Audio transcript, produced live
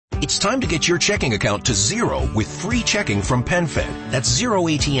It's time to get your checking account to zero with free checking from PenFed. That's zero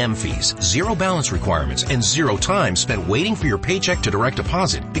ATM fees, zero balance requirements, and zero time spent waiting for your paycheck to direct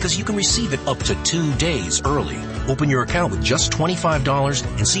deposit because you can receive it up to 2 days early. Open your account with just $25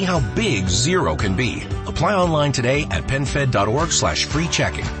 and see how big zero can be. Apply online today at PenFed.org/free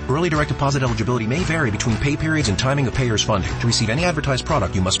checking. Early direct deposit eligibility may vary between pay periods and timing of payer's funding. To receive any advertised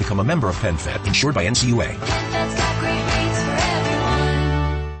product, you must become a member of PenFed, insured by NCUA.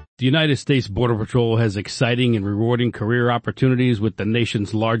 The United States Border Patrol has exciting and rewarding career opportunities with the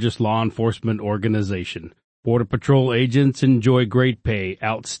nation's largest law enforcement organization. Border Patrol agents enjoy great pay,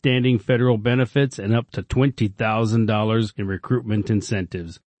 outstanding federal benefits, and up to $20,000 in recruitment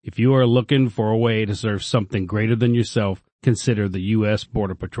incentives. If you are looking for a way to serve something greater than yourself, consider the U.S.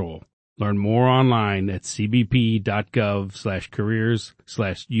 Border Patrol. Learn more online at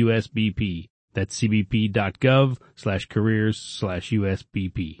cbp.gov/careers/USBP. That's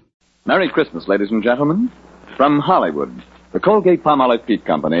cbp.gov/careers/USBP. Merry Christmas, ladies and gentlemen. From Hollywood, the Colgate-Palmolive Peak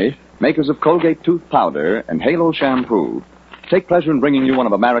Company, makers of Colgate Tooth Powder and Halo Shampoo, take pleasure in bringing you one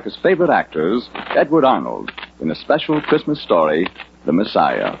of America's favorite actors, Edward Arnold, in a special Christmas story, The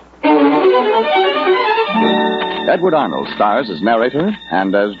Messiah. Edward Arnold stars as narrator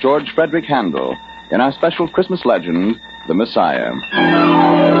and as George Frederick Handel in our special Christmas legend, The Messiah.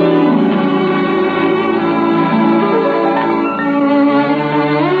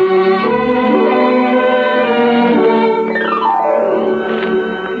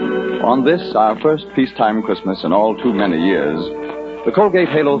 On this, our first peacetime Christmas in all too many years, the Colgate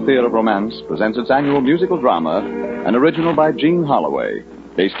Halo Theater of Romance presents its annual musical drama, an original by Gene Holloway,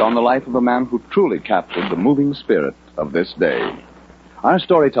 based on the life of a man who truly captured the moving spirit of this day. Our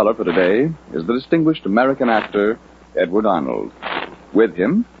storyteller for today is the distinguished American actor, Edward Arnold. With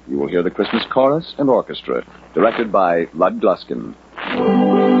him, you will hear the Christmas chorus and orchestra, directed by Lud Gluskin.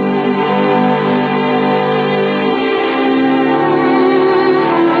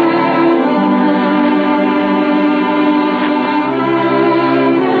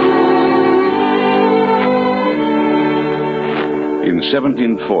 In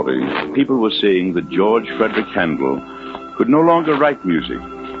 1740, people were saying that George Frederick Handel could no longer write music.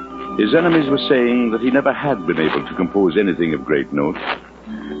 His enemies were saying that he never had been able to compose anything of great note.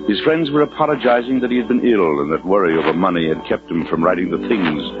 His friends were apologizing that he had been ill and that worry over money had kept him from writing the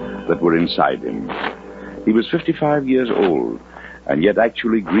things that were inside him. He was 55 years old, and yet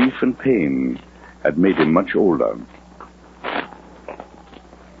actually grief and pain had made him much older.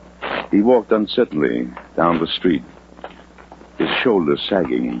 He walked uncertainly down the street, his shoulders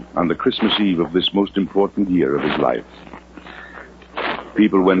sagging on the Christmas Eve of this most important year of his life.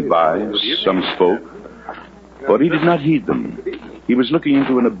 People went by, some spoke, but he did not heed them. He was looking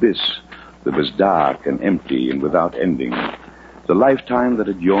into an abyss that was dark and empty and without ending. The lifetime that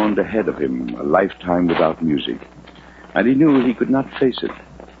had yawned ahead of him, a lifetime without music. And he knew he could not face it.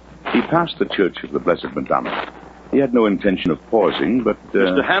 He passed the Church of the Blessed Madonna. He had no intention of pausing, but...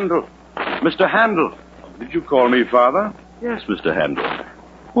 Mr. Handel! Mr. Handel! Did you call me, Father? Yes, Mr. Handel.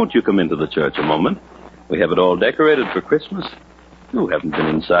 Won't you come into the church a moment? We have it all decorated for Christmas. You haven't been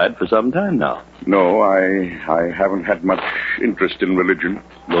inside for some time now. No, I haven't had much interest in religion.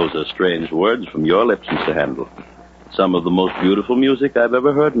 Those are strange words from your lips, Mr. Handel. Some of the most beautiful music I've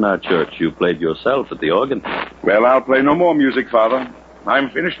ever heard in our church you played yourself at the organ. Well, I'll play no more music, Father. I'm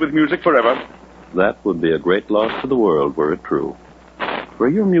finished with music forever. That would be a great loss to the world were it true. For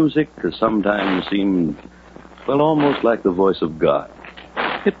your music has sometimes seemed, well, almost like the voice of God.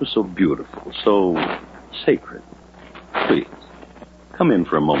 It was so beautiful, so sacred. Please, come in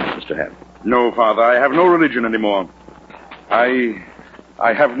for a moment, Mr. Handel. No, Father, I have no religion anymore. I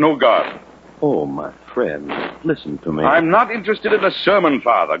have no God. Oh, my friend, listen to me. I'm not interested in a sermon,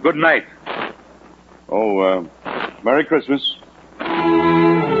 Father. Good night. Oh, Merry Christmas.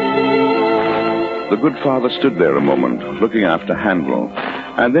 The good father stood there a moment, looking after Handel,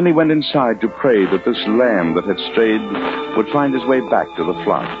 and then he went inside to pray that this lamb that had strayed would find his way back to the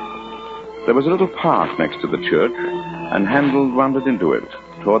flock. There was a little park next to the church, and Handel wandered into it,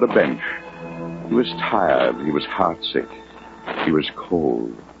 toward a bench. He was tired, he was heartsick, he was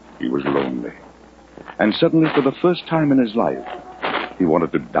cold, he was lonely. And suddenly, for the first time in his life, he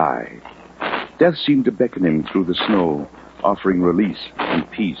wanted to die. Death seemed to beckon him through the snow, offering release and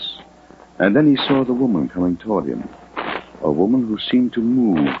peace. And then he saw the woman coming toward him. A woman who seemed to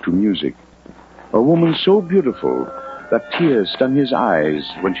move to music. A woman so beautiful that tears stung his eyes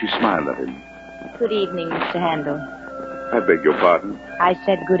when she smiled at him. Good evening, Mr. Handel. I beg your pardon? I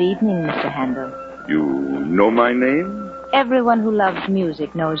said good evening, Mr. Handel. You know my name? Everyone who loves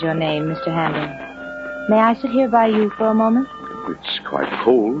music knows your name, Mr. Handel. May I sit here by you for a moment? it's quite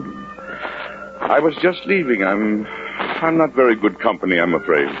cold. I was just leaving. I'm not very good company, I'm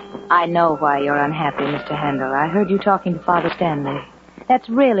afraid. I know why you're unhappy, Mr. Handel. I heard you talking to Father Stanley. That's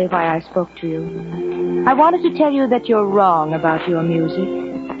really why I spoke to you. I wanted to tell you that you're wrong about your music.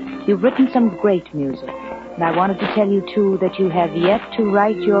 You've written some great music. And I wanted to tell you, too, that you have yet to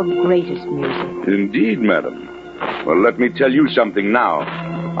write your greatest music. Indeed, madam. Well, let me tell you something now.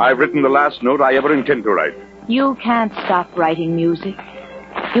 I've written the last note I ever intend to write. You can't stop writing music.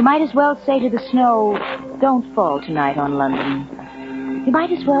 You might as well say to the snow, don't fall tonight on London. You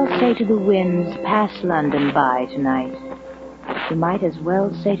might as well say to the winds, pass London by tonight. You might as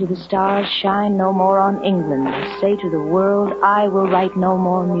well say to the stars, shine no more on England, as say to the world, I will write no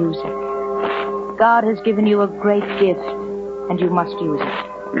more music. God has given you a great gift, and you must use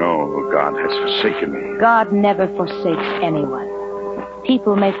it. No, God has forsaken me. God never forsakes anyone.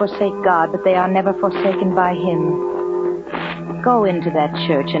 People may forsake God, but they are never forsaken by Him. Go into that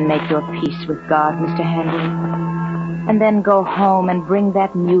church and make your peace with God, Mr. Handel. And then go home and bring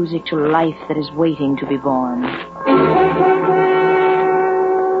that music to life that is waiting to be born.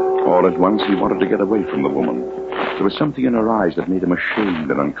 All at once, he wanted to get away from the woman. There was something in her eyes that made him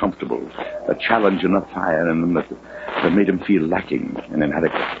ashamed and uncomfortable. A challenge and a fire in them that made him feel lacking and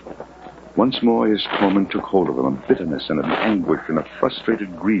inadequate. Once more, his torment took hold of him, and bitterness and an anguish and a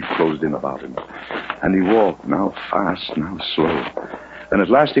frustrated grief closed in about him. And he walked, now fast, now slow. Then at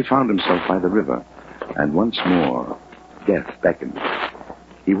last he found himself by the river, and once more, death beckoned.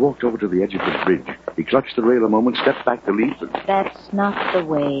 He walked over to the edge of the bridge. He clutched the rail a moment, stepped back to leap. That's not the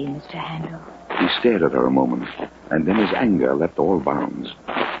way, Mr. Handel. He stared at her a moment, and then his anger left all bounds.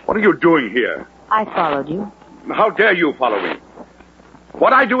 What are you doing here? I followed you. How dare you follow me?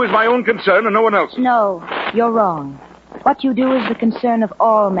 What I do is my own concern and no one else's. No, you're wrong. What you do is the concern of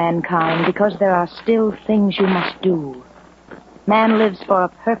all mankind, because there are still things you must do. Man lives for a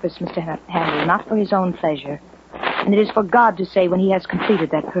purpose, Mr. Handel, not for his own pleasure. And it is for God to say when he has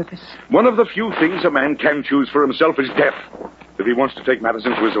completed that purpose. One of the few things a man can choose for himself is death, if he wants to take matters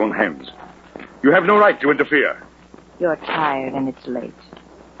into his own hands. You have no right to interfere. You're tired and it's late.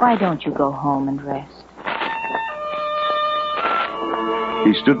 Why don't you go home and rest?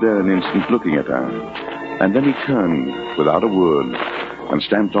 He stood there an instant looking at her, and then he turned, without a word, and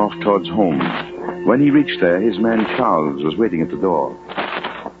stamped off towards home. When he reached there, his man Charles was waiting at the door.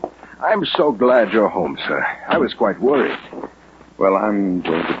 I'm so glad you're home, sir. I was quite worried. Well, I'm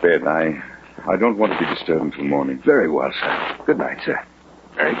going to bed. I don't want to be disturbed until morning. Very well, sir. Good night, sir.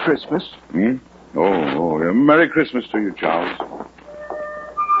 Merry Christmas. Oh, yeah. Merry Christmas to you, Charles.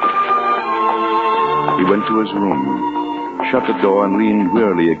 He went to his room, shut the door, and leaned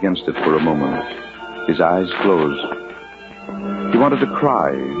wearily against it for a moment. His eyes closed. He wanted to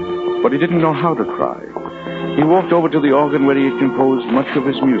cry, but he didn't know how to cry. He walked over to the organ where he had composed much of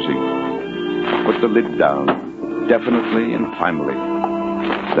his music, put the lid down, definitely and finally.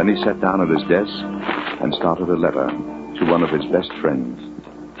 Then he sat down at his desk and started a letter to one of his best friends.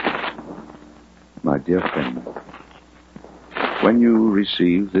 My dear friend, when you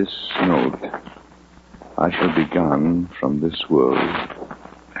receive this note, I shall be gone from this world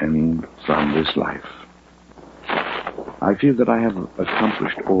and from this life. I feel that I have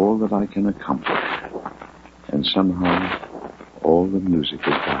accomplished all that I can accomplish. And somehow, all the music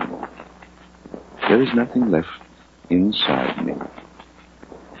is gone. There is nothing left inside me.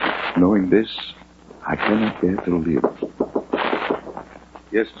 Knowing this, I cannot bear to live.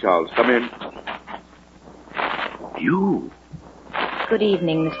 Yes, Charles, come in. You? Good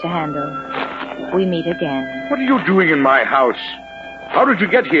evening, Mr. Handel. We meet again. What are you doing in my house? How did you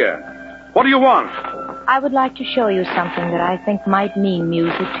get here? What do you want? I would like to show you something that I think might mean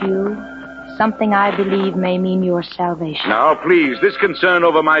music to you. Something I believe may mean your salvation. Now, please, this concern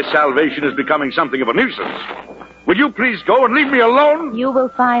over my salvation is becoming something of a nuisance. Will you please go and leave me alone? You will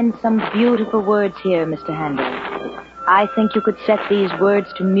find some beautiful words here, Mr. Handel. I think you could set these words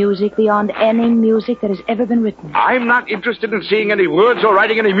to music beyond any music that has ever been written. I'm not interested in seeing any words or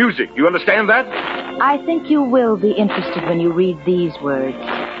writing any music. You understand that? I think you will be interested when you read these words.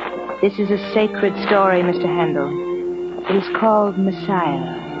 This is a sacred story, Mr. Handel. It is called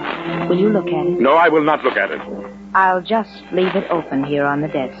Messiah. Will you look at it? No, I will not look at it. I'll just leave it open here on the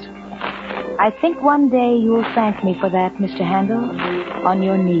desk. I think one day you'll thank me for that, Mr. Handel, on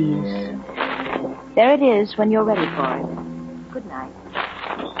your knees. There it is when you're ready for it. Good night.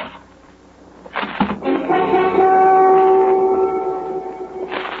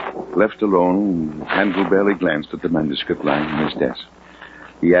 Left alone, Handel barely glanced at the manuscript lying on his desk.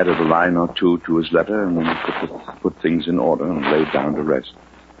 He added a line or two to his letter and then put things in order and laid down to rest.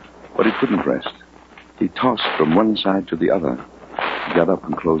 But he couldn't rest. He tossed from one side to the other, He got up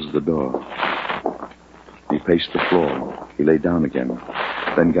and closed the door. He paced the floor. He lay down again,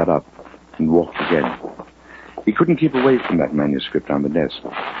 then got up and walked again. He couldn't keep away from that manuscript on the desk.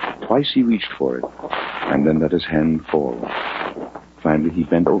 Twice he reached for it, and then let his hand fall. Finally, he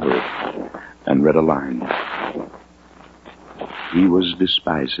bent over it and read a line. He was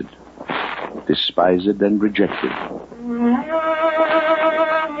despised and rejected.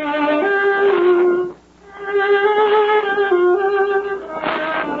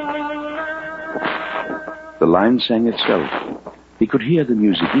 The line sang itself. He could hear the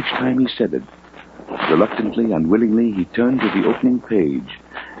music each time he said it. Reluctantly, unwillingly, he turned to the opening page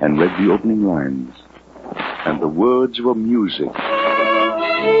and read the opening lines. And the words were music.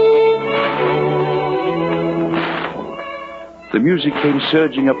 The music came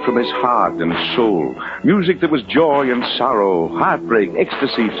surging up from his heart and soul. Music that was joy and sorrow, heartbreak,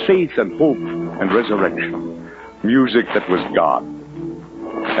 ecstasy, faith and hope and resurrection. Music that was God.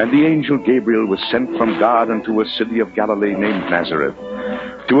 And the angel Gabriel was sent from God unto a city of Galilee named Nazareth,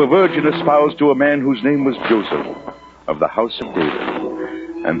 to a virgin espoused to a man whose name was Joseph, of the house of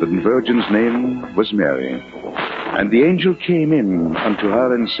David. And the virgin's name was Mary. And the angel came in unto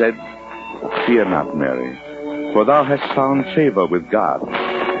her and said, Fear not, Mary, for thou hast found favor with God.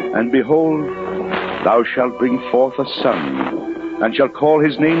 And behold, thou shalt bring forth a son, and shalt call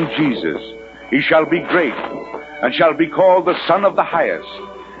his name Jesus. He shall be great, and shall be called the Son of the Highest.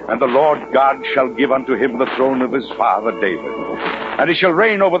 And the Lord God shall give unto him the throne of his father David. And he shall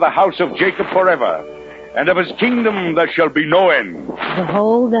reign over the house of Jacob forever. And of his kingdom there shall be no end.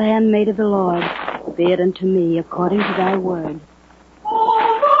 Behold, the handmaid of the Lord. Be it unto me according to thy word.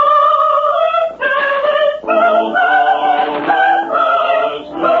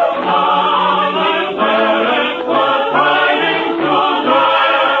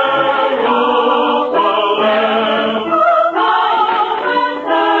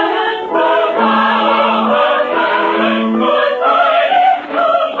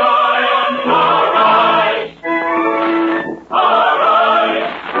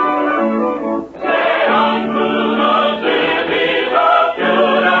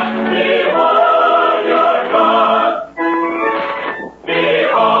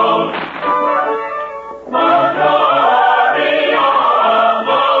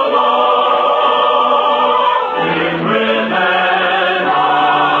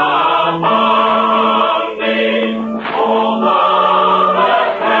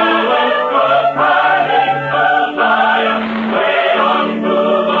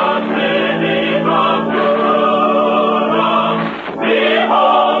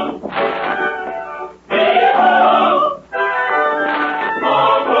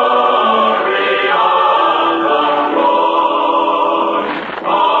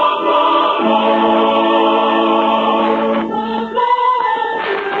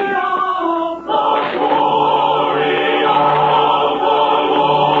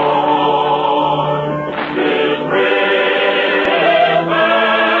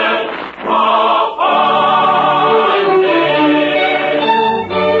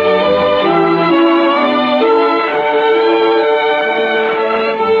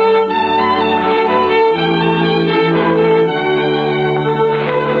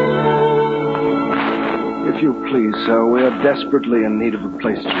 Desperately in need of a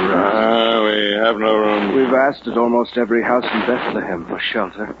place to rest. We have no room. We've asked at almost every house in Bethlehem for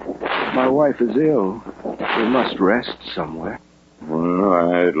shelter. My wife is ill. We must rest somewhere. Well,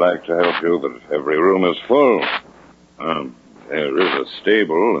 I'd like to help you, but every room is full. There is a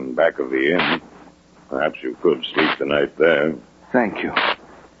stable in back of the inn. Perhaps you could sleep the night there. Thank you.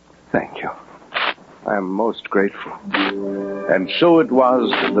 Thank you. I am most grateful. And so it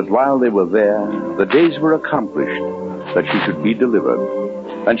was that while they were there, the days were accomplished that she should be delivered.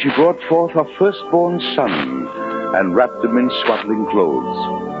 And she brought forth her firstborn son, and wrapped him in swaddling clothes,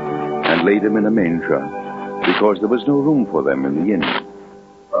 and laid him in a manger, because there was no room for them in the inn.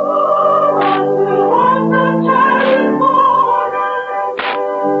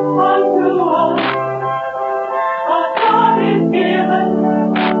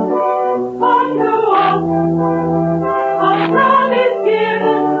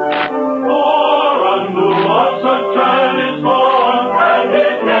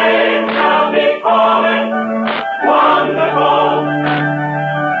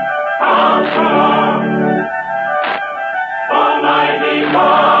 Night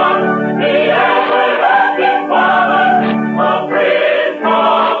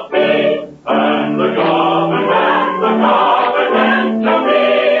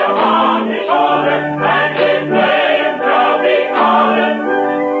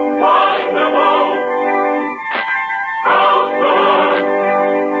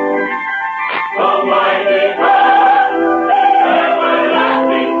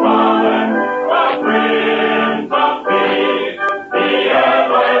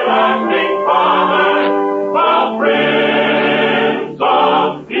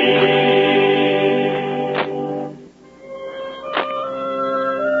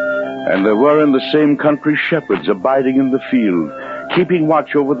And there were in the same country shepherds abiding in the field, keeping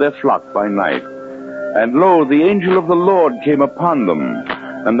watch over their flock by night. And lo, the angel of the Lord came upon them,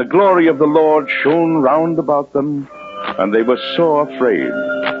 and the glory of the Lord shone round about them, and they were sore afraid.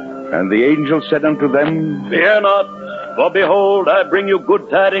 And the angel said unto them, Fear not, for behold, I bring you good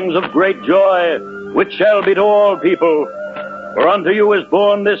tidings of great joy, which shall be to all people. For unto you is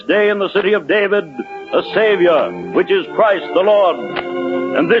born this day in the city of David a Savior, which is Christ the Lord.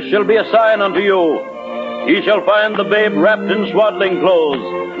 And this shall be a sign unto you. Ye shall find the babe wrapped in swaddling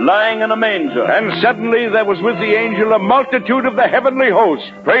clothes, lying in a manger. And suddenly there was with the angel a multitude of the heavenly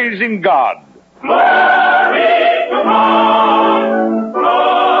host, praising God. Glory to God!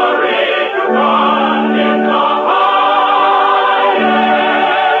 Glory to God in the highest!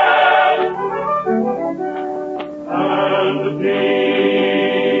 And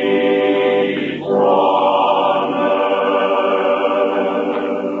peace on earth.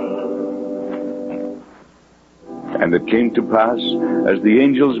 And it came to pass, as the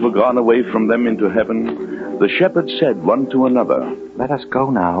angels were gone away from them into heaven, the shepherds said one to another, Let us go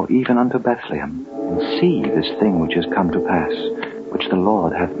now even unto Bethlehem, and see this thing which is come to pass, which the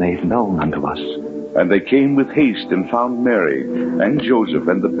Lord hath made known unto us. And they came with haste and found Mary, and Joseph,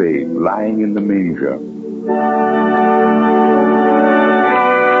 and the babe, lying in the manger.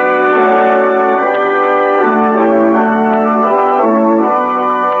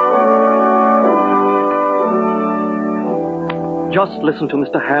 Just listen to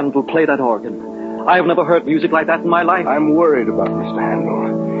Mr. Handel play that organ. I have never heard music like that in my life. I'm worried about Mr.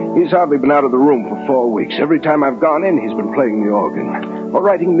 Handel. He's hardly been out of the room for 4 weeks. Every time I've gone in, he's been playing the organ or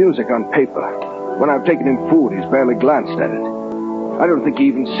writing music on paper. When I've taken him food, he's barely glanced at it. I don't think he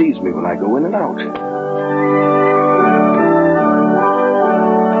even sees me when I go in and out.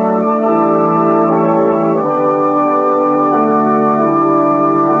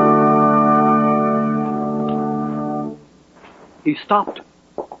 He stopped.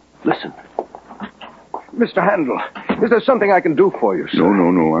 Listen. Mr. Handel, is there something I can do for you, sir?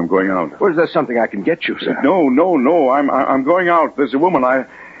 No, I'm going out. Or is there something I can get you, sir? No, I'm going out. There's a woman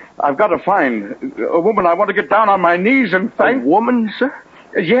I've got to find. A woman I want to get down on my knees and thank. A woman, sir?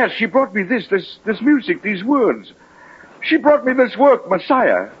 Yes, she brought me this music, these words. She brought me this work,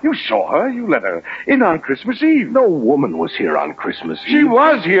 Messiah. You saw her. You let her in on Christmas Eve. No woman was here on Christmas Eve. She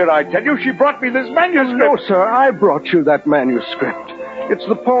was here, I tell you. She brought me this manuscript. No, sir, I brought you that manuscript. It's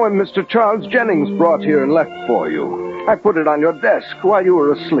the poem Mr. Charles Jennings brought here and left for you. I put it on your desk while you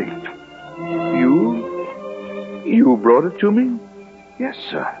were asleep. You brought it to me? Yes,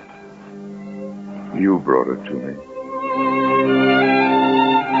 sir. You brought it to me.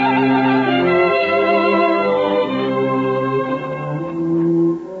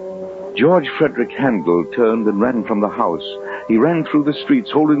 George Frederick Handel turned and ran from the house. He ran through the streets,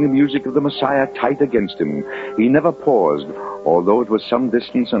 holding the music of the Messiah tight against him. He never paused, although it was some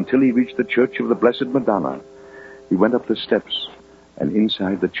distance, until he reached the Church of the Blessed Madonna. He went up the steps and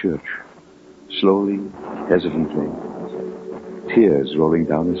inside the church, slowly, hesitantly, tears rolling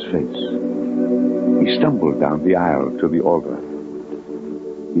down his face. He stumbled down the aisle to the altar.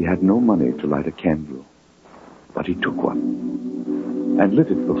 He had no money to light a candle, but he took one and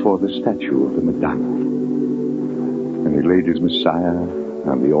lit it before the statue of the Madonna. And he laid his Messiah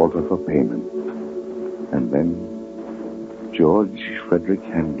on the altar for payment. And then George Frederick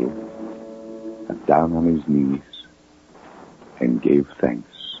Handel got down on his knees and gave thanks.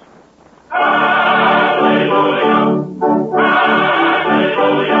 Hallelujah!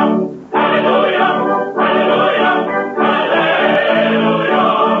 Hallelujah! Hallelujah! Hallelujah!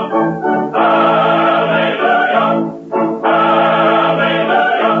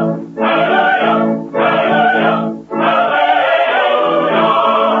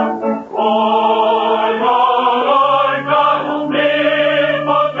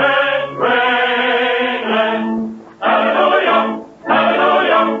 Hallelujah!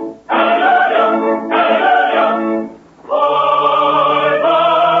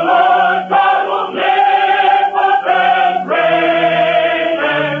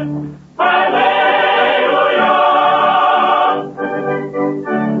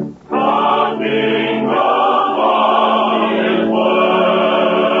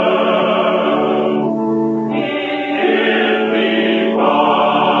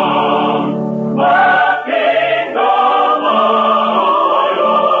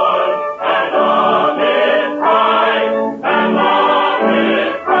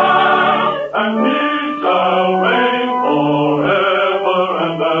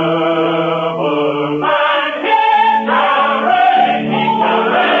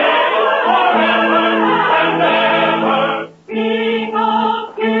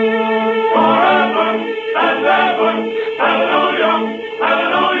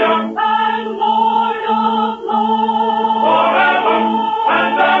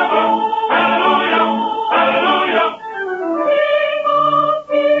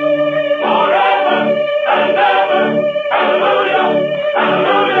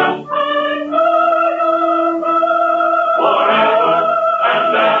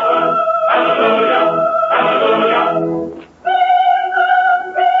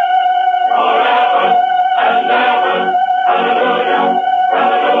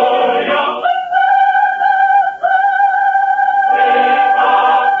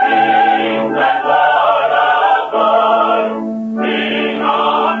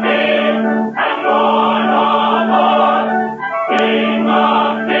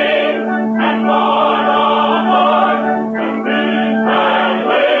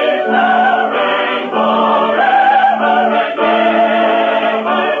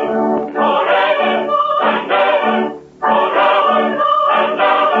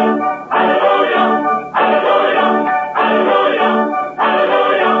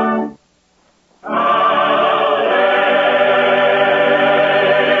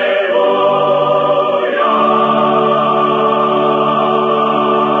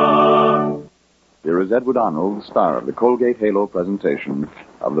 Edward Arnold, the star of the Colgate Halo presentation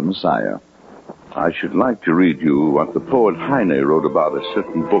of The Messiah. I should like to read you what the poet Heine wrote about a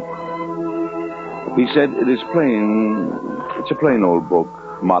certain book. He said, it's a plain old book,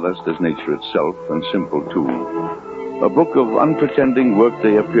 modest as nature itself, and simple too. A book of unpretending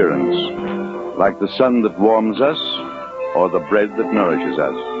workday appearance, like the sun that warms us, or the bread that nourishes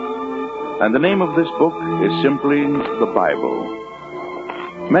us. And the name of this book is simply the Bible.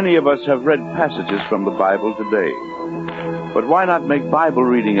 Many of us have read passages from the Bible today. But why not make Bible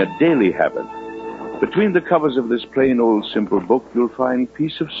reading a daily habit? Between the covers of this plain old simple book, you'll find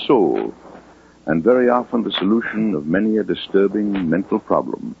peace of soul, and very often the solution of many a disturbing mental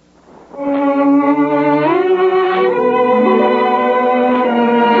problem.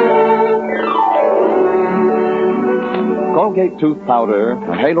 Colgate Tooth Powder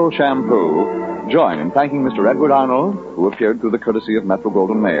and Halo Shampoo join in thanking Mr. Edward Arnold, who appeared through the courtesy of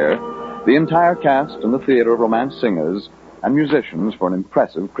Metro-Goldwyn-Mayer, the entire cast and the Theater of Romance singers and musicians for an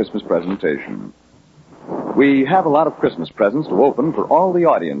impressive Christmas presentation. We have a lot of Christmas presents to open for all the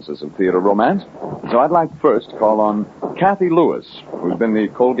audiences of Theater of Romance, so I'd like first to call on Kathy Lewis, who's been the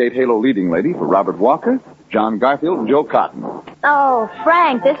Colgate Halo leading lady for Robert Walker, John Garfield, and Joe Cotton. Oh,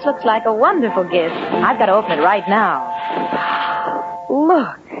 Frank, this looks like a wonderful gift. I've got to open it right now.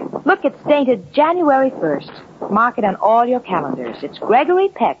 Look, it's dated January 1st. Mark it on all your calendars. It's Gregory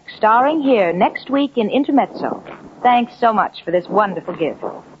Peck, starring here next week in Intermezzo. Thanks so much for this wonderful gift.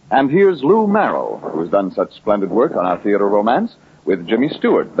 And here's Lou Merrill, who has done such splendid work on our Theater of Romance with Jimmy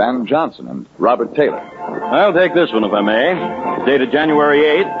Stewart, Van Johnson, and Robert Taylor. I'll take this one, if I may. It's dated January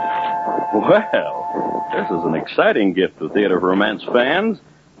 8th. Well, this is an exciting gift to Theater of Romance fans.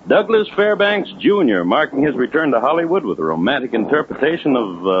 Douglas Fairbanks, Jr., marking his return to Hollywood with a romantic interpretation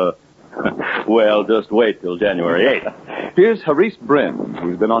of, well, just wait till January 8th. Here's Haris Brin,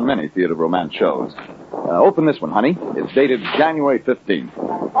 who's been on many Theater of Romance shows. Open this one, honey. It's dated January 15th.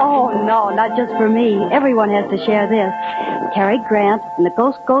 Oh, no, not just for me. Everyone has to share this. Cary Grant and The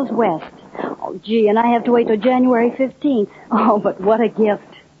Ghost Goes West. Oh, gee, and I have to wait till January 15th. Oh, but what a gift.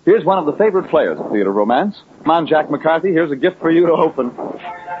 Here's one of the favorite players of Theater of Romance. Come on, Jack McCarthy. Here's a gift for you to open. Oh,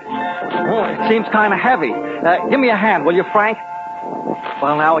 it seems kind of heavy. Give me a hand, will you, Frank?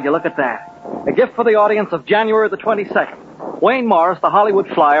 Well, now, would you look at that? A gift for the audience of January the 22nd. Wayne Morris, the Hollywood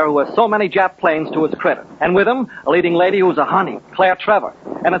flyer who has so many Jap planes to his credit. And with him, a leading lady who's a honey, Claire Trevor.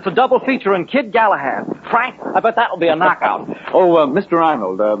 And it's a double feature in Kid Galahad. Frank, I bet that'll be a knockout. Mr.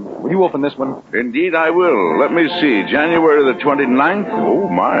 Arnold, will you open this one? Indeed I will. Let me see. January the 29th. Oh,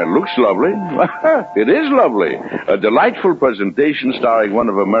 my, it looks lovely. It is lovely. A delightful presentation starring one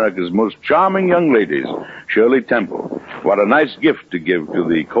of America's most charming young ladies, Shirley Temple. What a nice gift to give to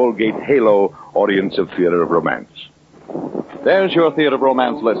the Colgate Halo audience of Theater of Romance. There's your Theater of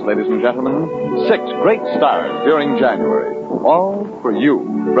Romance list, ladies and gentlemen. 6 great stars during January. All for you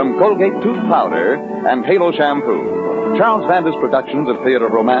from Colgate Tooth Powder and Halo Shampoo. Charles Vander's productions of Theater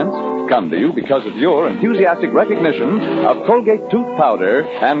of Romance come to you because of your enthusiastic recognition of Colgate Tooth Powder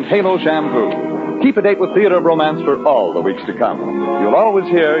and Halo Shampoo. Keep a date with Theater of Romance for all the weeks to come. You'll always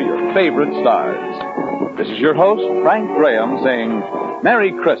hear your favorite stars. This is your host, Frank Graham, saying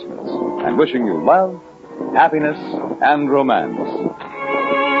Merry Christmas and wishing you love, happiness, and romance.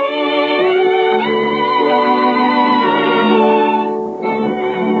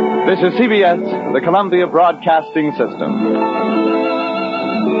 This is CBS, the Columbia Broadcasting System.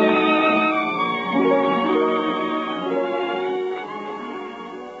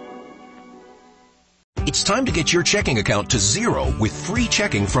 It's time to get your checking account to zero with free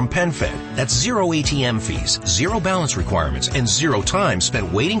checking from PenFed. That's zero ATM fees, zero balance requirements, and zero time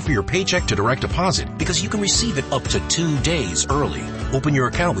spent waiting for your paycheck to direct deposit because you can receive it up to 2 days early. Open your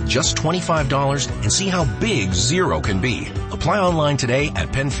account with just $25 and see how big zero can be. Apply online today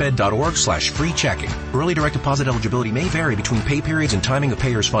at PenFed.org/free checking. Early direct deposit eligibility may vary between pay periods and timing of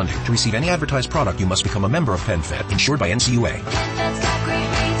payers' funding. To receive any advertised product, you must become a member of PenFed, insured by NCUA.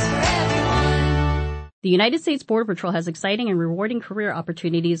 The United States Border Patrol has exciting and rewarding career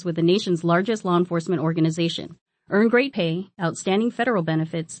opportunities with the nation's largest law enforcement organization. Earn great pay, outstanding federal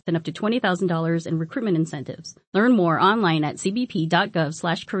benefits, and up to $20,000 in recruitment incentives. Learn more online at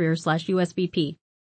cbp.gov/career/USBP